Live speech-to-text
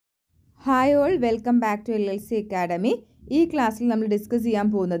Hi all, welcome back to LLC academy. ഈ ക്ലാസ്സിൽ നമ്മൾ ഡിസ്കസ് ചെയ്യാൻ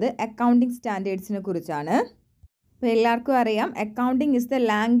പോകുന്നത് അക്കൗണ്ടിങ് സ്റ്റാൻഡേർഡ്സിനെ കുറിച്ചാണ്. അപ്പോൾ എല്ലാവർക്കും അറിയാം, accounting is the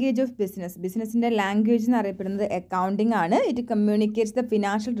language of business. ബിസിനസ്സിൻ്റെ ലാംഗ്വേജ് എന്ന് അറിയപ്പെടുന്നത് അക്കൗണ്ടിങ് ആണ്. It communicates the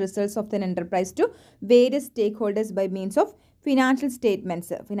financial results of then enterprise to various stake holders by means of financial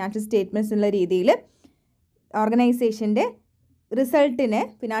statements. Financial statements എന്നുള്ള രീതിയിൽ ഓർഗനൈസേഷൻ്റെ റിസൾട്ടിനെ,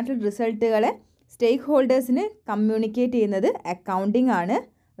 ഫിനാൻഷ്യൽ റിസൾട്ടുകളെ സ്റ്റേക്ക് ഹോൾഡേഴ്സിന് കമ്മ്യൂണിക്കേറ്റ് ചെയ്യുന്നത് അക്കൗണ്ടിങ് ആണ്.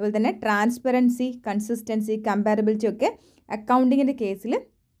 അതുപോലെ തന്നെ ട്രാൻസ്പെറൻസി, കൺസിസ്റ്റൻസി, കമ്പാരബിലിറ്റി ഒക്കെ അക്കൗണ്ടിങ്ങിൻ്റെ കേസിൽ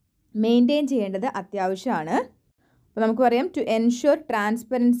മെയിൻറ്റെയിൻ ചെയ്യേണ്ടത് അത്യാവശ്യമാണ്. അപ്പോൾ നമുക്ക് പറയാം, to ensure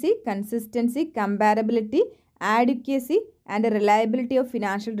transparency, consistency, comparability, ആഡ്വക്കസി and reliability of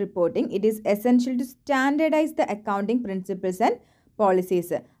financial reporting, it is essential to standardise the accounting principles and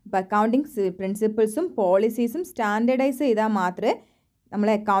policies. അപ്പോൾ അക്കൗണ്ടിങ് പ്രിൻസിപ്പിൾസും പോളിസീസും സ്റ്റാൻഡേർഡൈസ് ചെയ്താൽ മാത്രമേ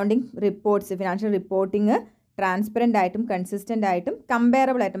നമ്മളെ accounting reports, financial reporting transparent ആയിട്ടും കൺസിസ്റ്റൻ്റ് ആയിട്ടും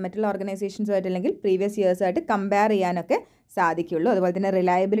കമ്പയറബിൾ ആയിട്ടും മറ്റുള്ള ഓർഗനൈസേഷൻസുമായിട്ട് അല്ലെങ്കിൽ പ്രീവിയസ് ഇയേഴ്സായിട്ട് കമ്പയർ ചെയ്യാനൊക്കെ സാധിക്കുള്ളൂ. അതുപോലെ തന്നെ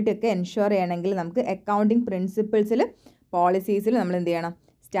റിലയബിലിറ്റി ഒക്കെ എൻഷുർ ചെയ്യണമെങ്കിൽ നമുക്ക് അക്കൗണ്ടിങ് പ്രിൻസിപ്പിൾസിൽ, പോളിസീസിൽ നമ്മൾ എന്ത് ചെയ്യണം,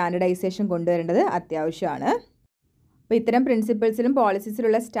 സ്റ്റാൻഡർഡൈസേഷൻ കൊണ്ടുവരേണ്ടത് അത്യാവശ്യമാണ്. അപ്പോൾ ഇത്തരം പ്രിൻസിപ്പിൾസിലും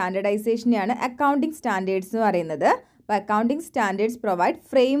പോളിസീസിലുള്ള സ്റ്റാൻഡർഡൈസേഷനെയാണ് അക്കൗണ്ടിങ് സ്റ്റാൻഡേർഡ്സ് എന്ന് പറയുന്നത്. അപ്പോൾ accounting standards provide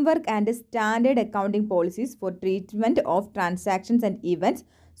framework and standard accounting policies four treatment of transactions and events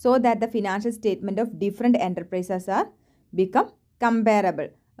so that the financial statement of different enterprises are become comparable.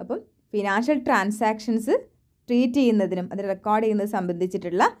 അപ്പം ഫിനാൻഷ്യൽ ട്രാൻസാക്ഷൻസ് ട്രീറ്റ് ചെയ്യുന്നതിനും അത് റെക്കോർഡ് ചെയ്യുന്നത്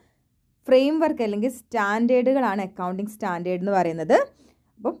സംബന്ധിച്ചിട്ടുള്ള framework അല്ലെങ്കിൽ സ്റ്റാൻഡേർഡുകളാണ് accounting standard എന്ന് പറയുന്നത്.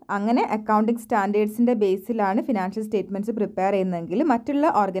 അപ്പം അങ്ങനെ അക്കൗണ്ടിങ് സ്റ്റാൻഡേർഡ്സിൻ്റെ ബേസിലാണ് ഫിനാൻഷ്യൽ സ്റ്റേറ്റ്മെൻറ്റ്സ് പ്രിപ്പയർ ചെയ്യുന്നതെങ്കിൽ മറ്റുള്ള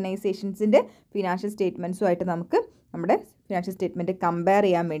ഓർഗനൈസേഷൻസിൻ്റെ ഫിനാൻഷ്യൽ സ്റ്റേറ്റ്മെൻറ്റ്സുമായിട്ട് നമുക്ക് നമ്മുടെ ഫിനാൻഷ്യൽ സ്റ്റേറ്റ്മെൻറ്റ് കമ്പയർ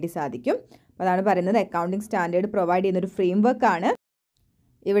ചെയ്യാൻ വേണ്ടി സാധിക്കും. അപ്പോൾ അതാണ് പറയുന്നത്, അക്കൗണ്ടിങ് സ്റ്റാൻഡേർഡ് പ്രൊവൈഡ് ചെയ്യുന്നൊരു ഫ്രെയിംവർക്കാണ്.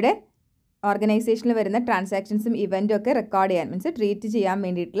 ഇവിടെ ഓർഗനൈസേഷനിൽ വരുന്ന ട്രാൻസാക്ഷൻസും ഇവൻറ്റും ഒക്കെ റെക്കോർഡ് ചെയ്യാൻ, മീൻസ് ട്രീറ്റ് ചെയ്യാൻ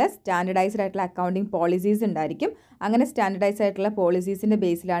വേണ്ടിയിട്ടുള്ള സ്റ്റാൻഡർഡൈസ്ഡ് ആയിട്ടുള്ള അക്കൗണ്ടിങ് പോളിസീസ് ഉണ്ടായിരിക്കും. അങ്ങനെ സ്റ്റാൻഡർഡൈസ്ഡ് ആയിട്ടുള്ള പോളിസീസിൻ്റെ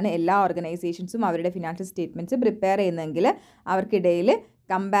ബേസിലാണ് എല്ലാ ഓർഗനൈസേഷൻസും അവരുടെ ഫിനാൻഷ്യൽ സ്റ്റേറ്റ്മെൻറ്റ്സ് പ്രിപ്പയർ ചെയ്യുന്നതെങ്കിൽ അവർക്കിടയിൽ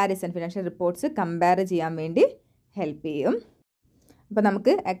കമ്പാരിസൺ, ഫിനാൻഷ്യൽ റിപ്പോർട്ട്സ് കമ്പയർ ചെയ്യാൻ വേണ്ടി ഹെൽപ്പ് ചെയ്യും. അപ്പോൾ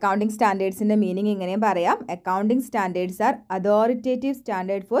നമുക്ക് അക്കൗണ്ടിങ് സ്റ്റാൻഡേർഡ്സിൻ്റെ മീനിങ് ഇങ്ങനെയും പറയാം. Accounting standards R authoritative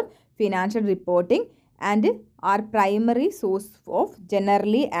standard four financial reporting and R primary source of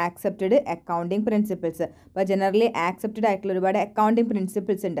generally accepted accounting principles. അപ്പോൾ ജനറലി ആക്സെപ്റ്റഡ് ആയിട്ടുള്ള ഒരുപാട് അക്കൗണ്ടിങ്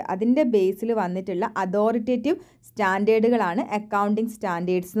പ്രിൻസിപ്പിൾസ് ഉണ്ട്. അതിൻ്റെ ബേസിൽ വന്നിട്ടുള്ള അതോറിറ്റേറ്റീവ് സ്റ്റാൻഡേർഡുകളാണ് അക്കൗണ്ടിങ്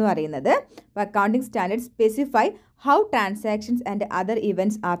സ്റ്റാൻഡേർഡ്സ് എന്ന് പറയുന്നത്. അപ്പോൾ accounting standard specify how transactions and other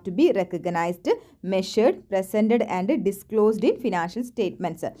events R to B recognised, measured, presented and disclosed in financial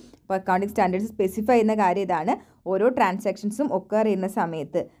statements. അപ്പോൾ അക്കൗണ്ടിങ് സ്റ്റാൻഡേർഡ്സ് സ്പെസിഫൈ ചെയ്യുന്ന കാര്യം ഇതാണ്, ഓരോ ട്രാൻസാക്ഷൻസും ഒക്കർ ചെയ്യുന്ന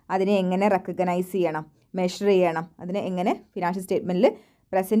സമയത്ത് അതിനെ എങ്ങനെ റെക്കഗ്നൈസ് ചെയ്യണം, മെഷർ ചെയ്യണം, അതിനെ എങ്ങനെ ഫിനാൻഷ്യൽ സ്റ്റേറ്റ്മെൻറ്റിൽ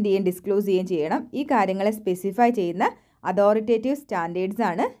പ്രസൻറ്റ് ചെയ്യുകയും ഡിസ്ക്ലോസ് ചെയ്യുകയും ചെയ്യണം. ഈ കാര്യങ്ങളെ സ്പെസിഫൈ ചെയ്യുന്ന അതോറിറ്റേറ്റീവ് സ്റ്റാൻഡേർഡ്സ്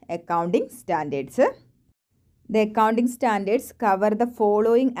ആണ് accounting standards. The accounting standards cover the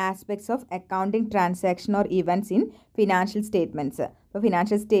following aspects of accounting transaction or events in financial statements. അപ്പോൾ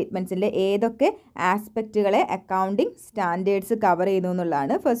ഫിനാൻഷ്യൽ സ്റ്റേറ്റ്മെൻറ്റ്സിൻ്റെ ഏതൊക്കെ ആസ്പെക്റ്റുകളെ അക്കൗണ്ടിങ് സ്റ്റാൻഡേർഡ്സ് കവർ ചെയ്യുന്നു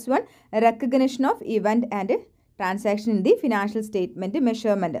എന്നുള്ളതാണ്. First one, recognition of event and transaction in the financial statement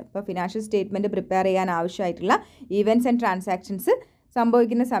measurement. അപ്പോൾ financial statement prepare ചെയ്യാൻ ആവശ്യമായിട്ടുള്ള events and transactions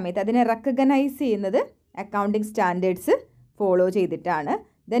സംഭവിക്കുന്ന സമയത്ത് അതിനെ റെക്കഗ്നൈസ് ചെയ്യുന്നത് അക്കൗണ്ടിങ് സ്റ്റാൻഡേർഡ്സ് ഫോളോ ചെയ്തിട്ടാണ്.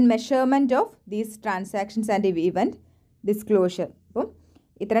 Then measurement of these transactions and event disclosure. അപ്പം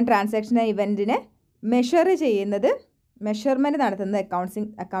ഇത്തരം ട്രാൻസാക്ഷൻ ആൻഡ് ഇവൻറ്റിനെ മെഷർ ചെയ്യുന്നത്, മെഷർമെൻറ്റ് നടത്തുന്നത്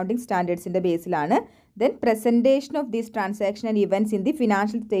അക്കൗണ്ടിങ് സ്റ്റാൻഡേർഡ്സിൻ്റെ ബേസിലാണ്. Then presentation of these transaction and events in the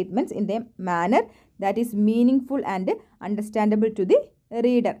financial statements in the manner that is meaning and understandable to the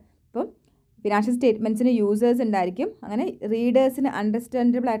reader. അപ്പം financial സ്റ്റേറ്റ്മെൻറ്റ്സിന് users ഉണ്ടായിരിക്കും, അങ്ങനെ റീഡേഴ്സിന്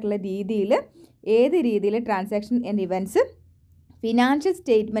understandable ആയിട്ടുള്ള രീതിയിൽ ഏത് രീതിയിൽ ട്രാൻസാക്ഷൻ ആൻഡ് ഇവൻറ്റ്സ് ഫിനാൻഷ്യൽ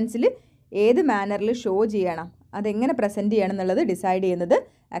സ്റ്റേറ്റ്മെൻറ്റ്സിൽ ഏത് മാനറിൽ ഷോ ചെയ്യണം, അതെങ്ങനെ പ്രസൻറ്റ് ചെയ്യണം എന്നുള്ളത് ഡിസൈഡ് ചെയ്യുന്നത്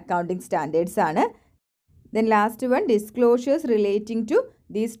അക്കൗണ്ടിങ് സ്റ്റാൻഡേർഡ്സ് ആണ്. Then last one, disclosures relating to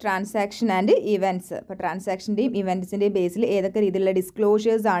these transaction and events. അപ്പോൾ ട്രാൻസാക്ഷൻ്റെയും ഇവൻറ്റ്സിൻ്റെയും ബേസിൽ ഏതൊക്കെ രീതിയിലുള്ള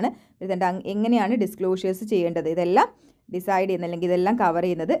ഡിസ്ക്ലോഷേഴ്സ് ആണ് വരുന്നത്, എങ്ങനെയാണ് ഡിസ്ക്ലോഷേഴ്സ് ചെയ്യേണ്ടത്, ഇതെല്ലാം ഡിസൈഡ് ചെയ്യുന്നത് അല്ലെങ്കിൽ ഇതെല്ലാം കവർ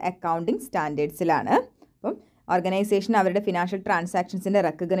ചെയ്യുന്നത് അക്കൗണ്ടിങ് സ്റ്റാൻഡേർഡ്സിലാണ്. അപ്പം ഓർഗനൈസേഷൻ അവരുടെ financial ട്രാൻസാക്ഷൻസിൻ്റെ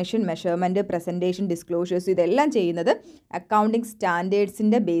recognition, measurement, presentation, disclosures ഇതെല്ലാം ചെയ്യുന്നത് accounting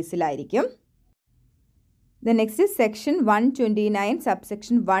സ്റ്റാൻഡേർഡ്സിൻ്റെ ബേസിലായിരിക്കും. The next is Section 129,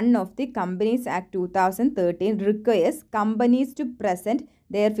 Subsection 1 of the Companies Act 2013 requires companies to present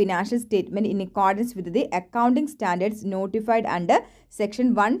their financial statement in accordance with the accounting standards notified under Section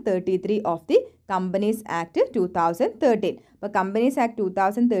 133 of the Companies Act 2013. അപ്പോൾ Companies Act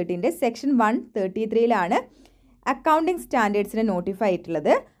 2013 Section 133 accounting സ്റ്റാൻഡേർഡ്സിനെ notify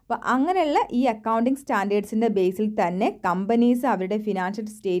ആയിട്ടുള്ളത്. അപ്പോൾ അങ്ങനെയുള്ള ഈ accounting സ്റ്റാൻഡേർഡ്സിൻ്റെ ബേസിൽ തന്നെ companies അവരുടെ financial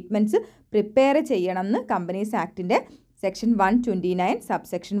statements prepare ചെയ്യണം എന്ന് companies ആക്ടിൻ്റെ section 129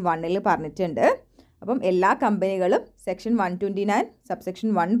 subsection 1 പറഞ്ഞിട്ടുണ്ട്. അപ്പം എല്ലാ കമ്പനികളും സെക്ഷൻ 129 സബ്സെക്ഷൻ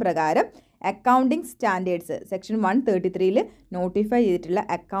 1 പ്രകാരം അക്കൗണ്ടിങ് സ്റ്റാൻഡേർഡ്സ് സെക്ഷൻ 133 നോട്ടിഫൈ ചെയ്തിട്ടുള്ള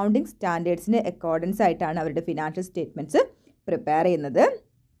അക്കൗണ്ടിങ് സ്റ്റാൻഡേർഡ്സിന് അക്കോർഡൻസ് ആയിട്ടാണ് അവരുടെ ഫിനാൻഷ്യൽ സ്റ്റേറ്റ്മെൻറ്റ്സ് പ്രിപ്പയർ ചെയ്യുന്നത്.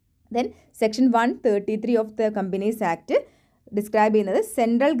 Then section 133 of the companies act describe ചെയ്യുന്നത്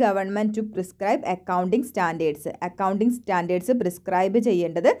central government to prescribe accounting standards. Accounting standards prescribe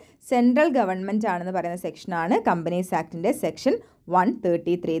ചെയ്യേണ്ടത് സെൻട്രൽ ഗവൺമെൻറ് ആണെന്ന് പറയുന്ന സെക്ഷനാണ് കമ്പനീസ് ആക്ടിൻ്റെ സെക്ഷൻ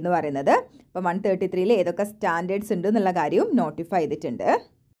 133 എന്ന് പറയുന്നത്. അപ്പോൾ 133 ഏതൊക്കെ സ്റ്റാൻഡേർഡ്സ് ഉണ്ട് എന്നുള്ള കാര്യവും നോട്ടിഫൈ ചെയ്തിട്ടുണ്ട്.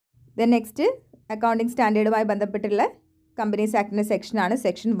 ദെൻ നെക്സ്റ്റ് അക്കൗണ്ടിങ് സ്റ്റാൻഡേർഡുമായി ബന്ധപ്പെട്ടുള്ള കമ്പനീസ് ആക്ടിൻ്റെ സെക്ഷനാണ്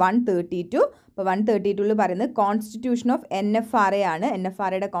സെക്ഷൻ 132. അപ്പോൾ 132 പറയുന്നത് കോൺസ്റ്റിറ്റ്യൂഷൻ ഓഫ് NFRA ആണ്.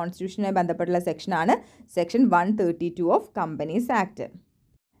 NFRAയുടെ കോൺസ്റ്റിറ്റ്യൂഷനുമായി ബന്ധപ്പെട്ടുള്ള സെക്ഷനാണ് section 132 of companies act.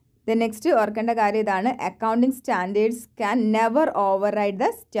 Then next ഓർക്കേണ്ട കാര്യം ഇതാണ്, accounting standards can never over ride the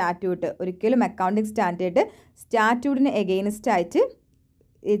statute. ഒരിക്കലും അക്കൗണ്ടിങ് സ്റ്റാൻഡേർഡ് സ്റ്റാറ്റ്യൂട്ടിന് എഗെയിൻസ്റ്റ് ആയിട്ട്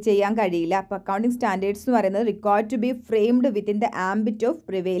ചെയ്യാൻ കഴിയില്ല. അപ്പോൾ അക്കൗണ്ടിങ് സ്റ്റാൻഡേർഡ്സ് എന്ന് പറയുന്നത് required to B framed within the ambit of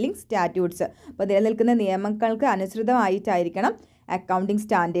prevailing statutes. അപ്പോൾ നിലനിൽക്കുന്ന നിയമങ്ങൾക്ക് അനുസൃതമായിട്ടായിരിക്കണം അക്കൗണ്ടിങ്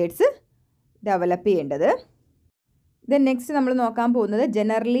സ്റ്റാൻഡേർഡ്സ് ഡെവലപ്പ് ചെയ്യേണ്ടത്. ദെൻ നെക്സ്റ്റ് നമ്മൾ നോക്കാൻ പോകുന്നത്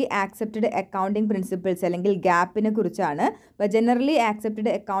ജനറലി ആക്സെപ്റ്റഡ് അക്കൗണ്ടിങ് പ്രിൻസിപ്പിൾസ് അല്ലെങ്കിൽ ഗാപ്പിനെ കുറിച്ചാണ്. അപ്പോൾ generally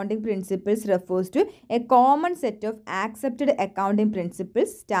accepted accounting principles refers to A common set of accepted accounting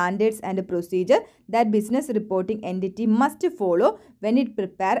principles, standards and procedure that business reporting entity must follow when it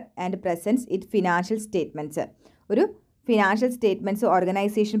prepare and പ്രസൻറ്റ്സ് it financial statements. ഒരു financial statements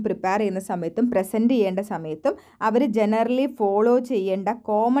organisation prepare ചെയ്യുന്ന സമയത്തും present ചെയ്യേണ്ട സമയത്തും അവർ generally follow ചെയ്യേണ്ട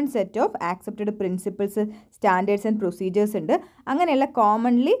common set of accepted principles, standards and procedures ഉണ്ട്. അങ്ങനെയുള്ള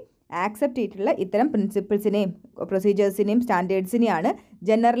commonly accept ചെയ്തിട്ടുള്ള ഇത്തരം പ്രിൻസിപ്പിൾസിനെയും പ്രൊസീജിയേഴ്സിനെയും സ്റ്റാൻഡേർഡ്സിനെയാണ്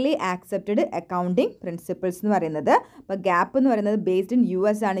ജനറലി ആക്സെപ്റ്റഡ് അക്കൗണ്ടിങ് പ്രിൻസിപ്പിൾസ് എന്ന് പറയുന്നത്. അപ്പോൾ ഗാപ്പ് എന്ന് പറയുന്നത് ബേസ്ഡ് ഇൻ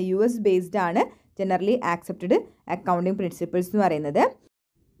US ആണ്. US ബേസ്ഡ് ആണ് ജനറലി ആക്സെപ്റ്റഡ് അക്കൗണ്ടിങ് പ്രിൻസിപ്പിൾസ് എന്ന് പറയുന്നത്.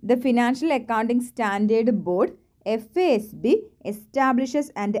 The financial accounting standard board FASB establishes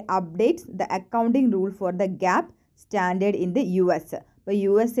and updates the accounting rule for the GAAP standard in the US. അപ്പോൾ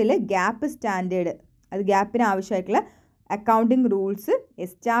US-ൽ ഗാപ്പ് സ്റ്റാൻഡേർഡ്, അത് ഗാപ്പിന് ആവശ്യമായിട്ടുള്ള accounting rules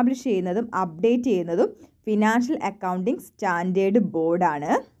establish ചെയ്യുന്നതും update ചെയ്യുന്നതും financial accounting standard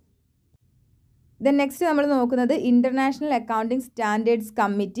ബോർഡാണ്. Then next നമ്മൾ നോക്കുന്നത് ഇൻ്റർനാഷണൽ അക്കൗണ്ടിങ് സ്റ്റാൻഡേർഡ്സ്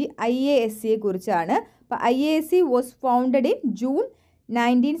കമ്മിറ്റി IASCയെ കുറിച്ചാണ്. അപ്പോൾ IASC was founded in June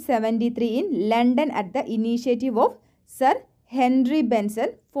 1973 in London at the initiative of Sir Henry Benson,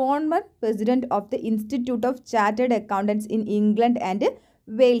 former president of the Institute of Chartered Accountants in England and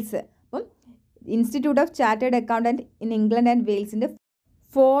Wales. അപ്പം institute of chartered accountant in England and വെയിൽസിൻ്റെ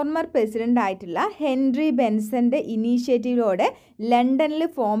former president ആയിട്ടുള്ള Henry ബെൻസൻ്റെ ഇനീഷ്യേറ്റീവിലൂടെ ലണ്ടനിൽ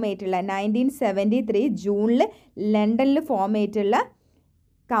form ചെയ്തിട്ടുള്ള 1973 ജൂണിൽ ലണ്ടനിൽ form ചെയ്തിട്ടുള്ള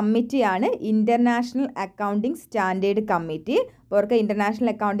കമ്മിറ്റിയാണ് international accounting standard committee. അവർക്ക് international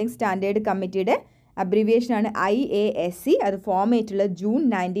accounting standard കമ്മിറ്റിയുടെ അബ്രിവിയേഷനാണ് IASC. അത് ഫോം ചെയ്തിട്ടുള്ളത് ജൂൺ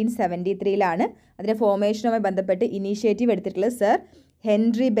 1973 അതിൻ്റെ ഫോർമേഷനുമായി ബന്ധപ്പെട്ട് ഇനീഷ്യേറ്റീവ് എടുത്തിട്ടുള്ളത് സർ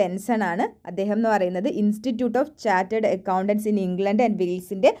ഹെൻറി ബെൻസൺ ആണ്. അദ്ദേഹം എന്ന് പറയുന്നത് institute of chartered അക്കൗണ്ടൻറ്റ്സ് in England and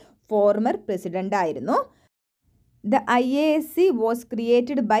വെയിൽസിൻ്റെ former president ആയിരുന്നു. The IASC was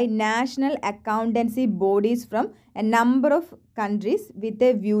created by national accountancy bodies from a number of countries with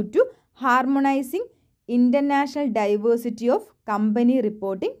a view to harmonizing international diversity of company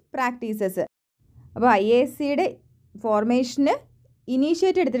reporting practices. അപ്പോൾ IASCയുടെ ഫോർമേഷന്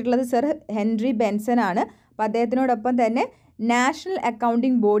initiate എടുത്തിട്ടുള്ളത് sir Henry Benson ആണ്. അപ്പോൾ അദ്ദേഹത്തിനോടൊപ്പം തന്നെ national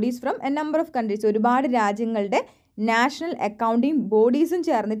accounting bodies from A number of countries, ഒരുപാട് രാജ്യങ്ങളുടെ national accounting ബോഡീസും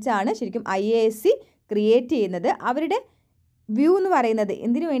ചേർന്നിട്ടാണ് ശരിക്കും IASC create ചെയ്യുന്നത്. അവരുടെ വ്യൂ എന്ന് പറയുന്നത്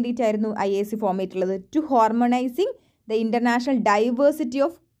എന്തിനു വേണ്ടിയിട്ടായിരുന്നു IASC ഫോം ചെയ്തിട്ടുള്ളത്? To harmonising the international diversity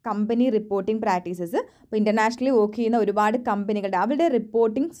of company reporting practices. അപ്പോൾ ഇൻ്റർനാഷണലി വർക്ക് ചെയ്യുന്ന ഒരുപാട് കമ്പനികളുടെ അവരുടെ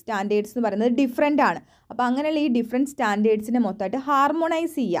റിപ്പോർട്ടിംഗ് സ്റ്റാൻഡേർഡ്സ് എന്ന് പറയുന്നത് ഡിഫറെൻ്റ് ആണ്. അപ്പോൾ അങ്ങനെയുള്ള ഈ ഡിഫറെൻറ്റ് സ്റ്റാൻഡേർഡ്സിനെ മൊത്തമായിട്ട്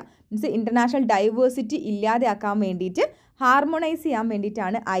ഹാർമോണൈസ് ചെയ്യുക, മീൻസ് ഇൻ്റർനാഷണൽ ഡൈവേഴ്സിറ്റി ഇല്ലാതെയാക്കാൻ വേണ്ടിയിട്ട് ഹാർമോണൈസ് ചെയ്യാൻ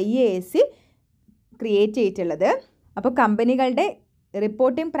വേണ്ടിയിട്ടാണ് IASC ക്രിയേറ്റ് ചെയ്തിട്ടുള്ളത്. അപ്പോൾ കമ്പനികളുടെ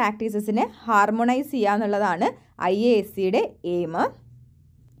റിപ്പോർട്ടിംഗ് പ്രാക്ടീസസിനെ ഹാർമോണൈസ് ചെയ്യുക എന്നുള്ളതാണ് IASCയുടെ aim.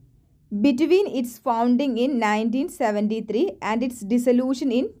 Between its founding in 1973 and its dissolution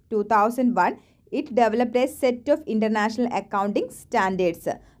in 2001, it developed a set of international accounting standards.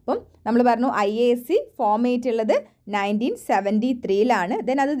 അപ്പം നമ്മൾ പറഞ്ഞു IASC ഫോം ചെയ്തിട്ടുള്ളത് 1973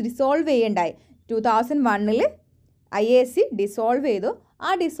 ദെൻ അത് ഡിസോൾവ് ചെയ്യേണ്ടായി 2001 IASC ഡിസോൾവ് ചെയ്തു.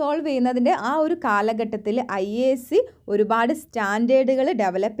 ആ ഡിസോൾവ് ചെയ്യുന്നതിൻ്റെ ആ ഒരു കാലഘട്ടത്തിൽ IASC ഒരുപാട് സ്റ്റാൻഡേർഡുകൾ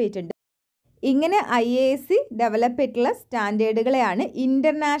ഡെവലപ്പ് ചെയ്തിട്ടുണ്ട്. ഇങ്ങനെ IASC ഡെവലപ്പ് ചെയ്തിട്ടുള്ള സ്റ്റാൻഡേർഡുകളെയാണ്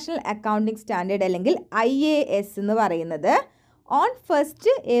ഇൻ്റർനാഷണൽ അക്കൗണ്ടിംഗ് സ്റ്റാൻഡേർഡ് അല്ലെങ്കിൽ IAS എന്ന് പറയുന്നത്. On 1st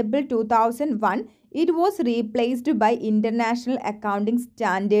April 2001 it was replaced by International Accounting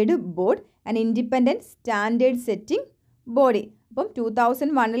Standard Board, an independent standard setting body. അപ്പം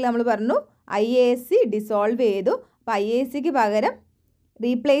 2001 നമ്മൾ പറഞ്ഞു IASC ഡിസോൾവ് ചെയ്തു. അപ്പോൾ IASCക്ക് പകരം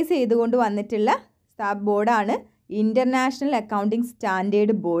റീപ്ലേസ് ചെയ്തുകൊണ്ട് വന്നിട്ടുള്ള ബോർഡാണ് international accounting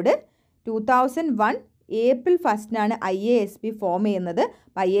standard board. 2001 April 1 IASB form ചെയ്യുന്നത്.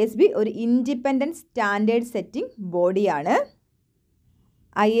 അപ്പോൾ IASB ഒരു ഇൻഡിപെൻഡൻറ്റ് സ്റ്റാൻഡേർഡ് സെറ്റിംഗ് ബോഡിയാണ്.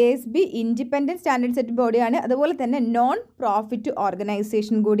 IASB ഇൻഡിപെൻഡൻറ്റ് സ്റ്റാൻഡേർഡ് സെറ്റിംഗ് ബോഡിയാണ്. അതുപോലെ തന്നെ നോൺ പ്രോഫിറ്റ്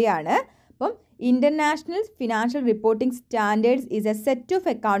ഓർഗനൈസേഷൻ കൂടിയാണ്. അപ്പം international financial reporting standards is A set of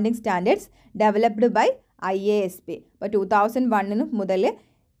accounting standards developed by IASB. അപ്പോൾ 2001 മുതൽ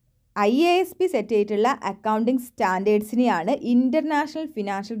IASB സെറ്റ് ചെയ്തിട്ടുള്ള accounting സ്റ്റാൻഡേർഡ്സിനെയാണ് international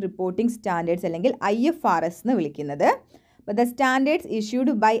financial reporting standards അല്ലെങ്കിൽ IFRS എന്ന് വിളിക്കുന്നത്. അപ്പോൾ the standards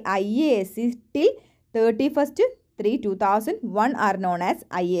issued by IASC till 31st 3 2001 R known as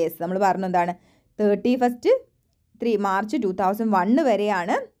IAS. നമ്മൾ പറഞ്ഞു എന്താണ് 31st March 2001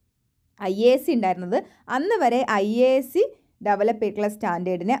 വരെയാണ് IASC ഉണ്ടായിരുന്നത്. അന്ന് വരെ IASC ഡെവലപ്പ് ചെയ്തിട്ടുള്ള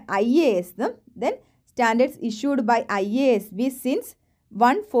സ്റ്റാൻഡേർഡിനെ IAS എന്നും then standards issued by IASB since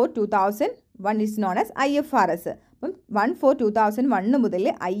 1/4/2001 is known as IFRS. അപ്പം 1/4/2001 മുതൽ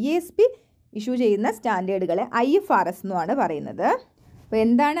IASB ഇഷ്യൂ ചെയ്യുന്ന സ്റ്റാൻഡേർഡുകളെ IFRS എന്നുമാണ് പറയുന്നത്. അപ്പോൾ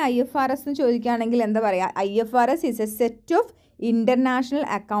എന്താണ് IFRS എന്ന് ചോദിക്കുകയാണെങ്കിൽ എന്താ പറയുക, IFRS is A set of international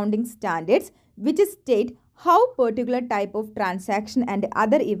accounting standards which state how particular type of transaction and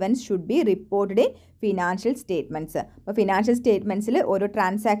other events should be reported in financial statements. അപ്പോൾ ഫിനാൻഷ്യൽ സ്റ്റേറ്റ്മെൻറ്റ്സിൽ ഓരോ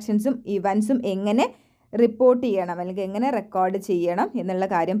ട്രാൻസാക്ഷൻസും ഇവൻറ്റ്സും എങ്ങനെ റിപ്പോർട്ട് ചെയ്യണം അല്ലെങ്കിൽ എങ്ങനെ റെക്കോർഡ് ചെയ്യണം എന്നുള്ള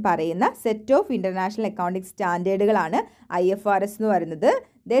കാര്യം പറയുന്ന set of international accounting സ്റ്റാൻഡേർഡുകളാണ് IFRS എന്ന് പറയുന്നത്.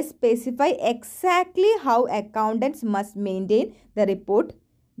 ദേ specify exactly how അക്കൗണ്ടൻറ്റ്സ് must maintain the report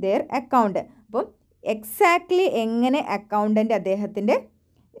there account. അപ്പം എക്സാക്ട്ലി എങ്ങനെ അക്കൗണ്ടൻറ്റ് അദ്ദേഹത്തിൻ്റെ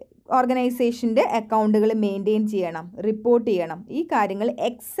ഓർഗനൈസേഷൻ്റെ അക്കൗണ്ടുകൾ മെയിൻറ്റെയിൻ ചെയ്യണം, റിപ്പോർട്ട് ചെയ്യണം, ഈ കാര്യങ്ങൾ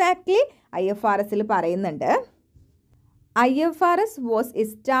എക്സാക്ട്ലി IFRSൽ പറയുന്നുണ്ട്. IFRS was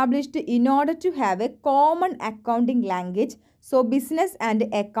established in order to have a common accounting language so business and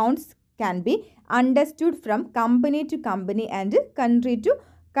accounts can be understood from company to company and country to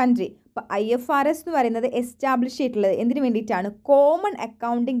country. അപ്പോൾ IFRS എന്ന് പറയുന്നത് എസ്റ്റാബ്ലിഷ് ചെയ്തിട്ടുള്ളത് എന്തിനു വേണ്ടിയിട്ടാണ്? കോമൺ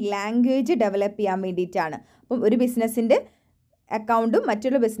അക്കൗണ്ടിങ് ലാംഗ്വേജ് ഡെവലപ്പ് ചെയ്യാൻ വേണ്ടിയിട്ടാണ്. അപ്പം ഒരു ബിസിനസ്സിൻ്റെ അക്കൗണ്ടും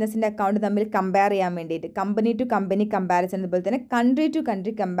മറ്റുള്ള ബിസിനസ്സിൻ്റെ അക്കൗണ്ടും തമ്മിൽ കമ്പയർ ചെയ്യാൻ വേണ്ടിയിട്ട് കമ്പനി ടു കമ്പനി കമ്പാരിസൺ അതുപോലെ തന്നെ country to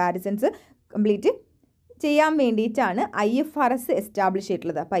country comparisons complete ചെയ്യാൻ വേണ്ടിയിട്ടാണ് IFRS എസ്റ്റാബ്ലിഷ്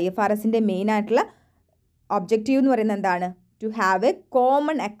ചെയ്തിട്ടുള്ളത്. അപ്പോൾ IFRSൻ്റെ മെയിൻ ആയിട്ടുള്ള ഒബ്ജക്റ്റീവ് എന്ന് പറയുന്നത് എന്താണ്? To have A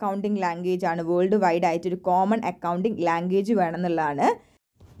common accounting language ആണ്. വേൾഡ് വൈഡ് ആയിട്ടൊരു common accounting language വേണമെന്നുള്ളതാണ്.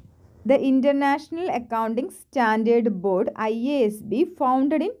 The international accounting standard board IASB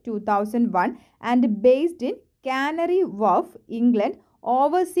founded in 2001 and based in canary വോർഫ്, England,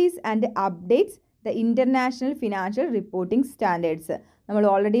 overseas and updates the international financial reporting standards. നമ്മൾ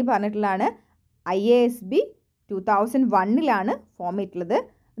already പറഞ്ഞിട്ടുള്ളതാണ്. IASB 2001 form ചെയ്തിട്ടുള്ളത്.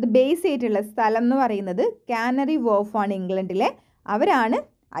 അത് base ചെയ്തിട്ടുള്ള സ്ഥലം എന്ന് പറയുന്നത് കാനറി വോർഫാണ്, ഇംഗ്ലണ്ടിലെ. അവരാണ്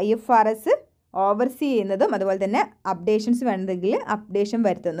IFRS ഓവർസീ ചെയ്യുന്നതും അതുപോലെ തന്നെ അപ്ഡേഷൻസ് വേണമെങ്കിൽ അപ്ഡേഷൻ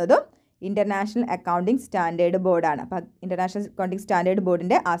വരുത്തുന്നതും ഇൻ്റർനാഷണൽ അക്കൗണ്ടിംഗ് സ്റ്റാൻഡേർഡ് ബോർഡാണ്. അപ്പോൾ ഇൻ്റർനാഷണൽ അക്കൗണ്ടിംഗ് സ്റ്റാൻഡേർഡ്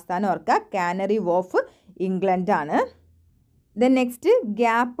ബോർഡിൻ്റെ ആസ്ഥാനം ഓർക്കുക, കാനറി വോർഫ്, ഇംഗ്ലണ്ടാണ്. ദെൻ നെക്സ്റ്റ്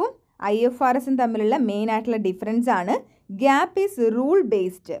ഗാപ്പും IFRSും തമ്മിലുള്ള മെയിൻ ആയിട്ടുള്ള ഡിഫറൻസ് ആണ്. Gap is rule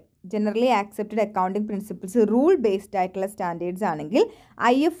based, generally accepted accounting principles rule based ആയിട്ടുള്ള സ്റ്റാൻഡേർഡ്സ് ആണെങ്കിൽ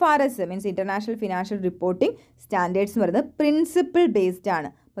IFRS means international financial reporting standards എന്ന് പറയുന്നത് പ്രിൻസിപ്പിൾ ബേസ്ഡ് ആണ്.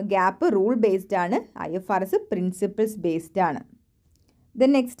 അപ്പോൾ ഗാപ്പ് റൂൾ ബേസ്ഡ് ആണ്, IFRS പ്രിൻസിപ്പിൾസ് ബേസ്ഡ് ആണ്.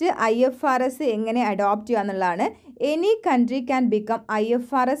 ദെൻ നെക്സ്റ്റ് IFRS എങ്ങനെ അഡോപ്റ്റ് ചെയ്യുക എന്നുള്ളതാണ്. Any country can become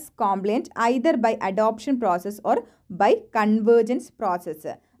IFRS കോംപ്ലയൻറ്റ് either by adoption process or by convergence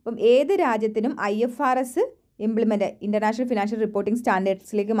process. അപ്പം ഏത് രാജ്യത്തിനും IFRS implement international financial reporting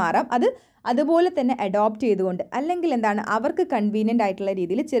സ്റ്റാൻഡേർഡ്സിലേക്ക് മാറാം. അത് അതുപോലെ തന്നെ അഡോപ്റ്റ് ചെയ്തുകൊണ്ട് അല്ലെങ്കിൽ എന്താണ് അവർക്ക് കൺവീനിയൻ്റ് ആയിട്ടുള്ള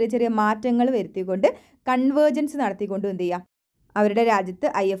രീതിയിൽ ചെറിയ ചെറിയ മാറ്റങ്ങൾ വരുത്തിക്കൊണ്ട് കൺവേർജൻസ് നടത്തിക്കൊണ്ട് എന്ത് ചെയ്യാം, അവരുടെ രാജ്യത്ത്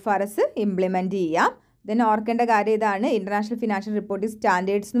IFRS ഇംപ്ലിമെൻറ്റ് ചെയ്യാം. ദെൻ ഓർക്കേണ്ട കാര്യം ഇതാണ്, ഇൻ്റർനാഷണൽ ഫിനാൻഷ്യൽ റിപ്പോർട്ടിംഗ്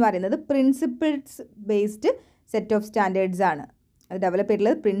സ്റ്റാൻഡേർഡ്സ് എന്ന് പറയുന്നത് principles based set of standards ആണ്. അത് ഡെവലപ്പ്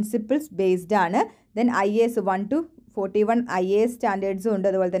ചെയ്തിട്ടുള്ളത് പ്രിൻസിപ്പിൾസ് ബേസ്ഡ് ആണ്. ദെൻ IAS 1 to 41 IAS സ്റ്റാൻഡേർഡ്സും ഉണ്ട്,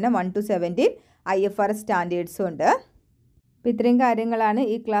 അതുപോലെ തന്നെ 1 to 17 IFRS സ്റ്റാൻഡേർഡ്സും ഉണ്ട്. അപ്പോൾ ഇത്രയും കാര്യങ്ങളാണ്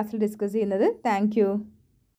ഈ ക്ലാസ്സിൽ ഡിസ്കസ് ചെയ്യുന്നത്. താങ്ക്